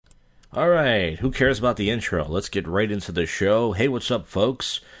Alright, who cares about the intro? Let's get right into the show. Hey, what's up,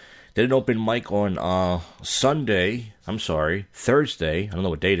 folks? Did an open mic on Thursday. I don't know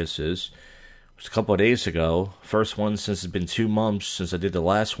what day this is. It was a couple of days ago. First one since it's been 2 months since I did the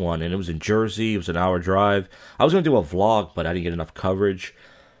last one, and it was in Jersey. It was an hour drive. I was going to do a vlog, but I didn't get enough coverage.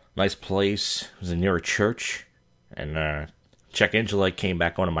 Nice place. It was near a church, and check engine light came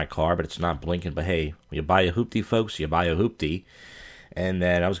back on in my car, but it's not blinking. But hey, when you buy a hoopty, folks, you buy a hoopty. And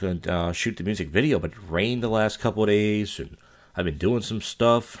then I was going to shoot the music video, but it rained the last couple of days, and I've been doing some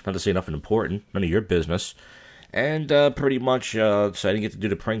stuff, not to say nothing important, none of your business. And pretty much, so I didn't get to do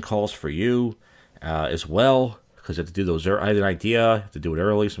the prank calls for you as well, because I had to do those. I had an idea, I have to do it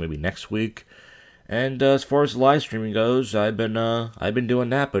early, so maybe next week. And as far as the live streaming goes, I've been doing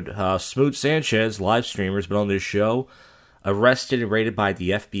that. But Smooth Sanchez, live streamer, has been on this show, arrested and raided by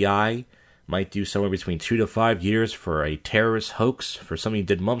the FBI. Might do somewhere between 2 to 5 years for a terrorist hoax for something he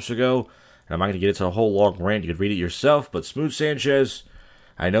did months ago. And I'm not going to get into a whole long rant. You could read it yourself. But Smooth Sanchez,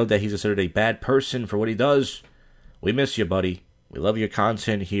 I know that he's considered a bad person for what he does. We miss you, buddy. We love your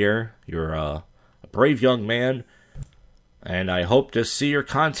content here. You're a brave young man. And I hope to see your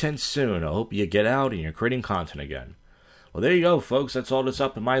content soon. I hope you get out and you're creating content again. Well, there you go, folks. That's all that's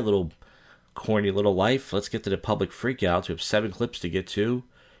up in my little corny little life. Let's get to the public freakouts. We have 7 clips to get to.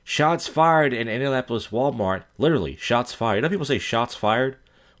 Shots fired in Indianapolis Walmart. Literally, shots fired. You know people say shots fired?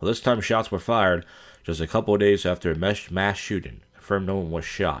 Well, this time shots were fired just a couple of days after a mass shooting. Confirmed no one was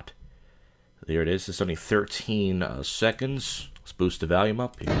shot. There it is. It's only 13 seconds. Let's boost the volume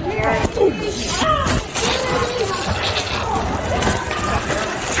up here.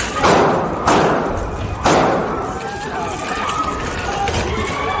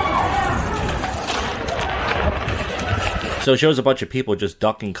 So it shows a bunch of people just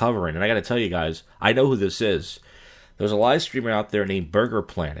ducking, covering, and I gotta tell you guys, I know who this is. There's a live streamer out there named Burger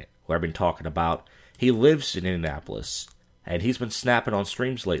Planet, who I've been talking about. He lives in Indianapolis, and he's been snapping on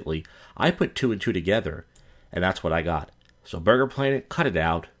streams lately. I put 2 and 2 together, and that's what I got. So Burger Planet, cut it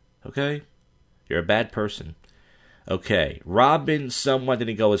out, okay? You're a bad person. Okay, robbing someone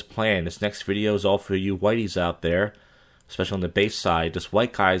didn't go as planned. This next video is all for you whiteys out there, especially on the base side. This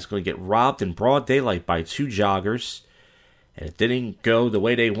white guy is going to get robbed in broad daylight by 2 joggers. And it didn't go the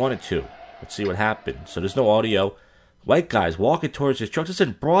way they wanted to. Let's see what happened. So there's no audio. White guy's walking towards his truck. It's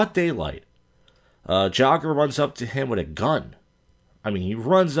in broad daylight. Jogger runs up to him with a gun. I mean, he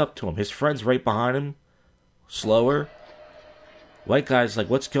runs up to him. His friend's right behind him. Slower. White guy's like,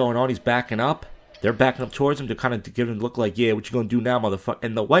 what's going on? He's backing up. They're backing up towards him to kind of give him a look like, yeah, what you gonna do now, motherfucker?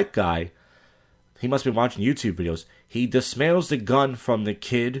 And the white guy, he must be watching YouTube videos. He dismantles the gun from the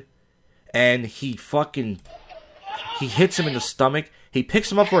kid. And he hits him in the stomach. He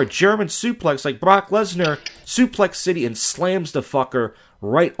picks him up for a German suplex like Brock Lesnar, Suplex City, and slams the fucker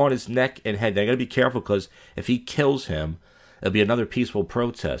right on his neck and head. Now, you gotta be careful, because if he kills him, it'll be another peaceful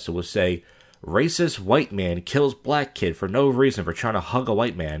protest. It will say, racist white man kills black kid for no reason for trying to hug a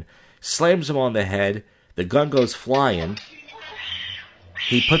white man. Slams him on the head. The gun goes flying.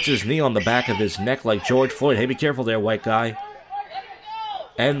 He puts his knee on the back of his neck like George Floyd. Hey, be careful there, white guy.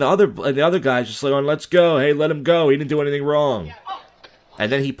 And the other guy's just like, let's go. Hey, let him go. He didn't do anything wrong.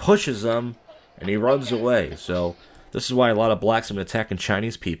 And then he pushes him, and he runs away. So this is why a lot of blacks have been attacking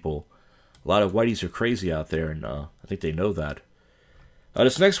Chinese people. A lot of whiteys are crazy out there, and I think they know that.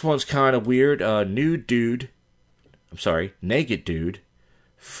 This next one's kind of weird. Naked dude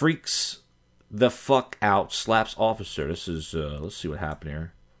freaks the fuck out, slaps officer. This is, let's see what happened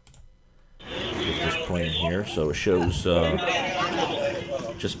here. Get this playing here. So it shows,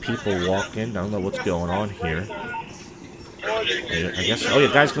 just people walking. I don't know what's going on here. I guess, oh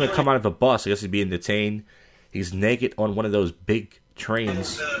yeah, guy's gonna come out of a bus. I guess he's being detained. He's naked on one of those big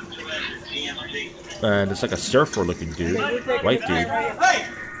trains. And it's like a surfer looking dude. White dude.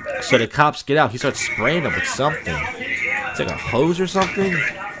 So the cops get out. He starts spraying him with something. It's like a hose or something.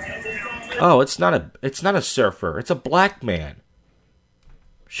 Oh, it's not a surfer. It's a black man.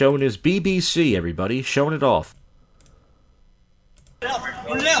 Showing his BBC, everybody. Showing it off.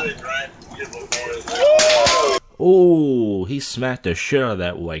 Oh, he smacked the shit out of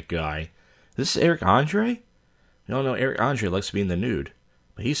that white guy. This is Eric Andre? You don't know, Eric Andre likes to be in the nude.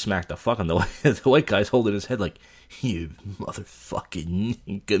 But he smacked the fuck on the white guy's holding his head like, you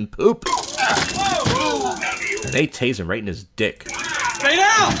motherfucking poop. And they tase him right in his dick. Stay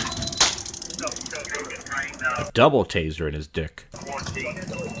down! A double taser in his dick. Heads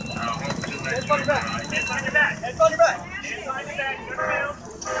on your back. Heads on your back. Heads on your back. Heads on your back.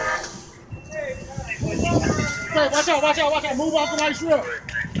 Okay, watch out, watch out, watch out. Move off the nice road.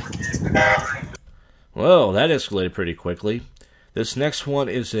 Well, that escalated pretty quickly. This next one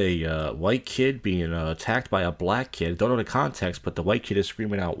is a white kid being attacked by a black kid. Don't know the context, but the white kid is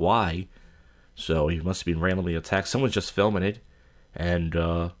screaming out, "Why?" So he must have been randomly attacked. Someone's just filming it, and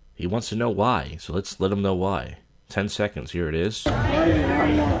he wants to know why. So let's let him know why. 10 seconds. Here it is. So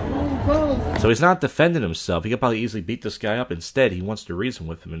he's not defending himself. He could probably easily beat this guy up. Instead, he wants to reason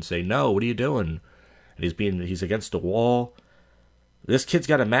with him and say, "No, what are you doing?" And he's against the wall. This kid's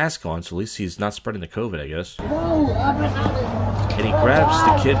got a mask on, so at least he's not spreading the COVID, I guess. And he grabs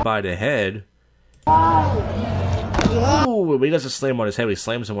the kid by the head. Oh, but he doesn't slam him on his head, but he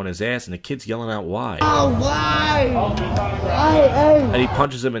slams him on his ass, and the kid's yelling out, "Why?" And he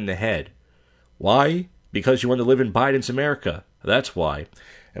punches him in the head. Why? Because you want to live in Biden's America. That's why.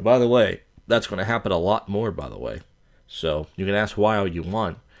 And by the way, that's going to happen a lot more, by the way. So you can ask why all you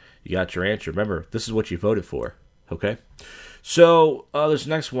want. You got your answer. Remember, this is what you voted for. Okay? So this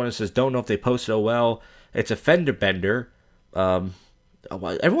next one, it says, don't know if they posted. Oh, well, it's a fender bender.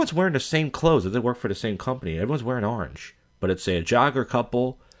 Everyone's wearing the same clothes. They work for the same company. Everyone's wearing orange. But it's a jogger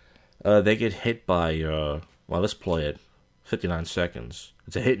couple. They get hit by, well, let's play it. 59 seconds.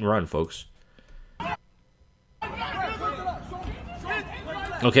 It's a hit and run, folks.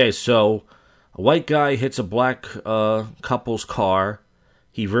 Okay, so a white guy hits a black couple's car.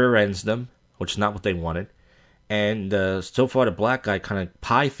 He rear ends them, which is not what they wanted. And so far, the black guy kind of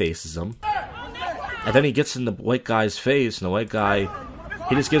pie faces him. And then he gets in the white guy's face, and the white guy,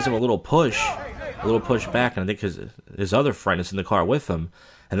 he just gives him a little push back. And I think his other friend is in the car with him.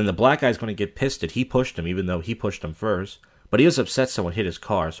 And then the black guy's going to get pissed that he pushed him, even though he pushed him first. But he was upset someone hit his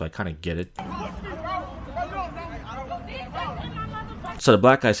car, so I kind of get it. So the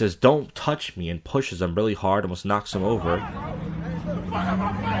black guy says, "Don't touch me," and pushes him really hard, almost knocks him over.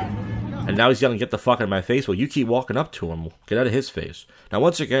 And now he's yelling, "Get the fuck out of my face." Well, you keep walking up to him. Get out of his face. Now,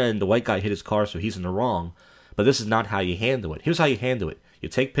 once again, the white guy hit his car, so he's in the wrong. But this is not how you handle it. Here's how you handle it. You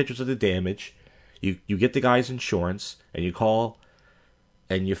take pictures of the damage. You get the guy's insurance, and you call,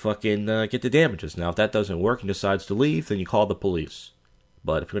 and you fucking get the damages. Now, if that doesn't work and decides to leave, then you call the police.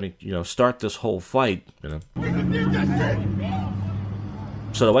 But if you're going to, start this whole fight,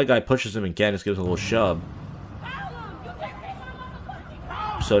 So the white guy pushes him again, just gives him a little shove.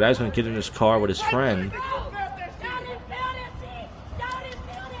 So now he's going to get in his car with his friend.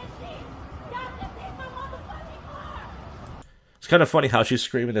 It's kind of funny how she's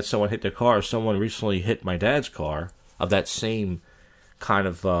screaming that someone hit their car. Someone recently hit my dad's car of that same kind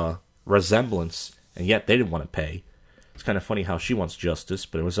of resemblance, and yet they didn't want to pay. It's kind of funny how she wants justice,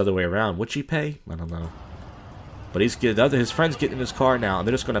 but it was the other way around. Would she pay? I don't know. But his friends get in his car now, and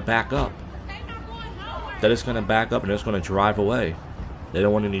they're just going to back up. They're just going to back up, and they're just going to drive away. They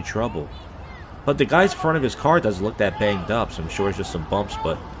don't want any trouble. But the guy's front of his car doesn't look that banged up, so I'm sure it's just some bumps.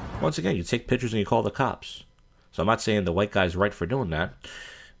 But once again, you take pictures and you call the cops. So I'm not saying the white guy's right for doing that.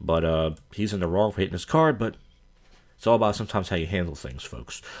 But he's in the wrong for hitting his car, but it's all about sometimes how you handle things,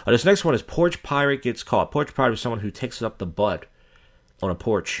 folks. This next one is Porch Pirate gets caught. Porch Pirate is someone who takes it up the butt on a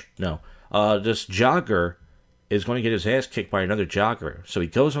porch. No. This jogger is going to get his ass kicked by another jogger. So he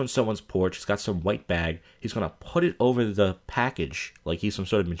goes on someone's porch. He's got some white bag. He's going to put it over the package like he's some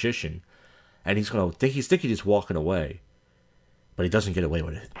sort of magician. And he's going to he's thinking he's walking away. But he doesn't get away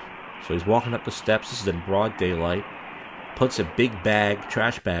with it. So he's walking up the steps. This is in broad daylight. Puts a big bag,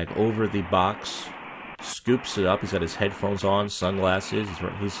 trash bag, over the box. Scoops it up. He's got his headphones on, sunglasses.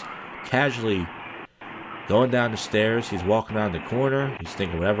 He's casually going down the stairs. He's walking around the corner. He's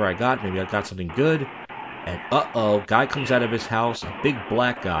thinking, whatever I got, maybe I got something good. And guy comes out of his house, a big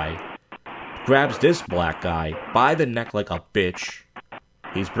black guy, grabs this black guy by the neck like a bitch.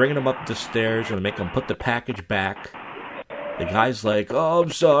 He's bringing him up the stairs and make him put the package back. The guy's like, "Oh,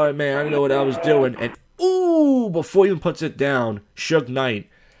 I'm sorry, man, I didn't know what I was doing." And before he even puts it down, Suge Knight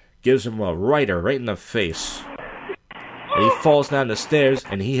gives him a right in the face. And he falls down the stairs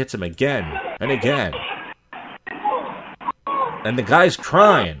and he hits him again and again. And the guy's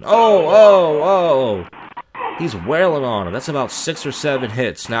crying. Oh. He's wailing on him. That's about 6 or 7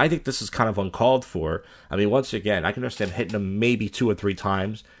 hits. Now, I think this is kind of uncalled for. I mean, once again, I can understand hitting him maybe 2 or 3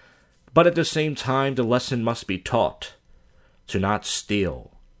 times. But at the same time, the lesson must be taught to not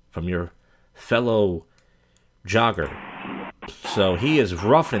steal from your fellow jogger. So he is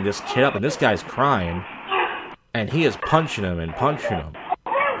roughing this kid up, and this guy's crying. And he is punching him. And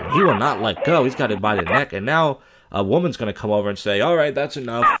he will not let go. He's got him by the neck. And now a woman's going to come over and say, "All right, that's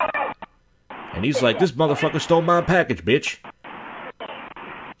enough." And he's like, "This motherfucker stole my package, bitch."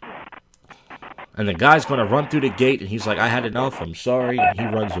 And the guy's going to run through the gate, and he's like, "I had enough, I'm sorry," and he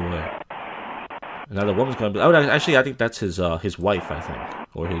runs away. And now the woman's going to be... actually, I think that's his wife, I think.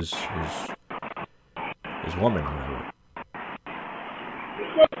 Or his woman, or whatever.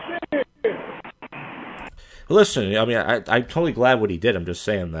 Listen, I mean, I'm totally glad what he did. I'm just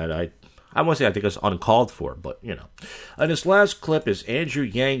saying that I won't say I think it's uncalled for, but, you know. And this last clip is Andrew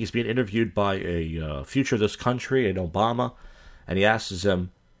Yang. He's being interviewed by a future of this country, an Obama, and he asks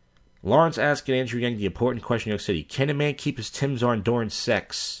him, Lawrence asking Andrew Yang the important question in New York City, can a man keep his Timbs on during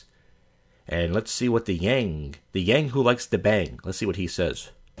sex? And let's see what the Yang who likes to bang, let's see what he says.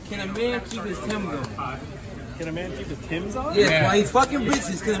 Can a man keep his Timbs on? Can a man keep his Timbs on? Yeah, while he's fucking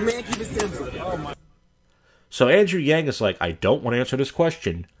bitches, can a man keep his Timbs on? Oh my. So Andrew Yang is like, I don't want to answer this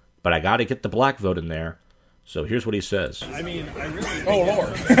question, but I got to get the black vote in there. So here's what he says. I mean, I really. Oh,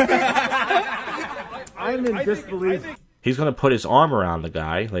 Lord. I'm in disbelief. He's going to put his arm around the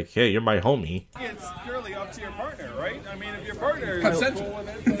guy, like, hey, you're my homie. It's purely up to your partner, right? I mean, if your partner is Consensual. cool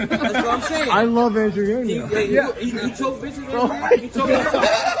with it, That's what I'm saying. I love Andrew Yang. He choked bitches. He choked bitches.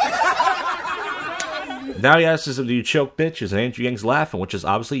 Now he asks him, do you choke bitches? And Andrew Yang's laughing, which is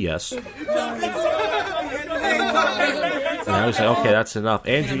obviously yes. Now he's like, okay, that's enough.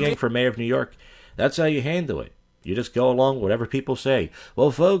 Andrew Yang for mayor of New York. That's how you handle it. You just go along with whatever people say. Well,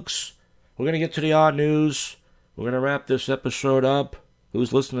 folks, we're going to get to the odd news. We're going to wrap this episode up.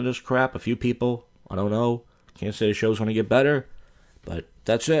 Who's listening to this crap? A few people. I don't know. Can't say the show's going to get better. But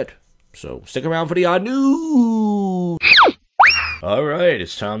that's it. So stick around for the odd news. All right,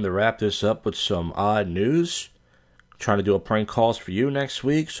 it's time to wrap this up with some odd news. Trying to do a prank calls for you next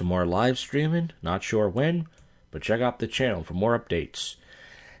week. Some more live streaming. Not sure when. But check out the channel for more updates.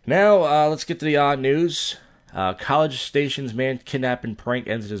 Now, let's get to the odd news. College Station's man kidnapping prank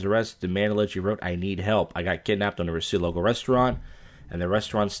ends in his arrest. The man allegedly wrote, I need help. I got kidnapped on a Racine local restaurant. And the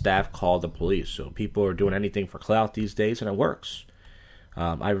restaurant staff called the police. So people are doing anything for clout these days, and it works.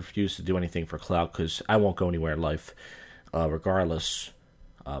 I refuse to do anything for clout because I won't go anywhere in life, regardless,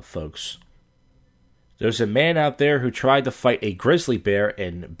 folks. There's a man out there who tried to fight a grizzly bear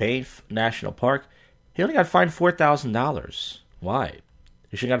in Banff National Park. He only got fined $4,000. Why?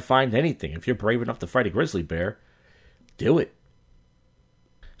 You shouldn't got fined anything. If you're brave enough to fight a grizzly bear, do it.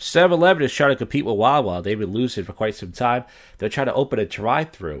 7-Eleven is trying to compete with Wawa. They've been losing for quite some time. They're trying to open a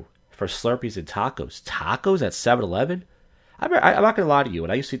drive-thru for Slurpees and tacos. Tacos at 7-Eleven? I'm not going to lie to you.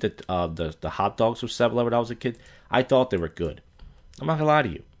 When I used to eat the hot dogs from 7-Eleven when I was a kid, I thought they were good. I'm not going to lie to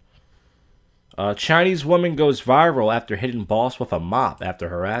you. Chinese woman goes viral after hitting boss with a mop after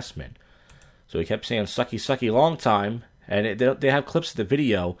harassment. So he kept saying, sucky, sucky, long time. And they have clips of the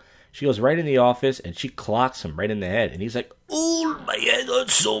video. She goes right in the office, and she clocks him right in the head. And he's like, ooh, my head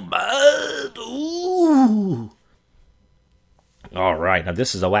hurts so bad. Ooh. All right, now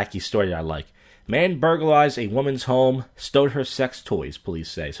this is a wacky story that I like. Man burglarized a woman's home, stole her sex toys, police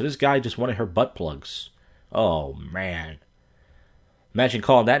say. So this guy just wanted her butt plugs. Oh, man. Imagine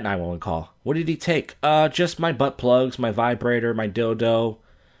calling that 911 call. What did he take? Just my butt plugs, my vibrator, my dildo.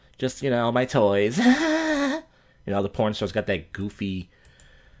 Just, my toys. The porn star's got that goofy,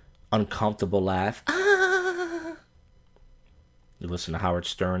 uncomfortable laugh. You listen to Howard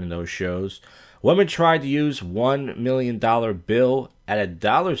Stern in those shows. Woman tried to use $1 million bill at a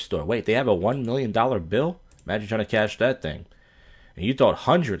dollar store. Wait, they have a $1 million bill? Imagine trying to cash that thing. And you thought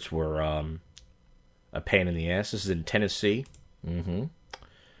hundreds were a pain in the ass. This is in Tennessee.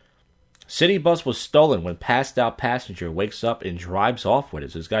 City bus was stolen when passed out passenger wakes up and drives off with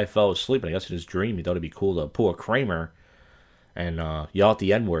it. So this guy fell asleep, and I guess in his dream he thought it'd be cool to pull a Kramer and yell at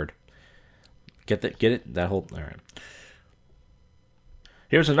the N-word. Get it? That whole... All right.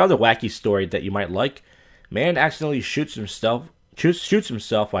 Here's another wacky story that you might like. Man accidentally shoots himself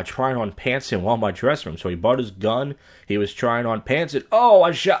while trying on pants in Walmart dressing room. So he bought his gun, he was trying on pants, and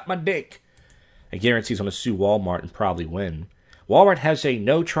I shot my dick. I guarantee he's going to sue Walmart and probably win. Walmart has a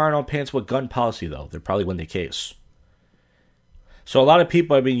no trying on pants with gun policy, though. They'll probably win the case. So a lot of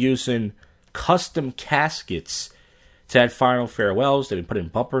people have been using custom caskets to add final farewells. They've been putting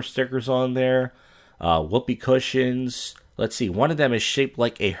bumper stickers on there, whoopee cushions. Let's see, one of them is shaped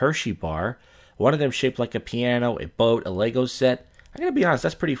like a Hershey bar. One of them shaped like a piano, a boat, a Lego set. I gotta be honest,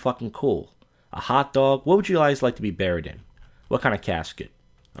 that's pretty fucking cool. A hot dog. What would you guys like to be buried in? What kind of casket?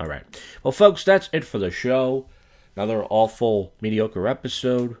 All right. Well, folks, that's it for the show. Another awful, mediocre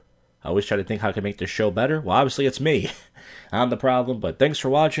episode. I always try to think how I can make this show better. Well, obviously, it's me. I'm the problem, but thanks for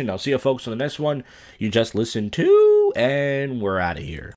watching. I'll see you folks on the next one you just listened to, and we're out of here.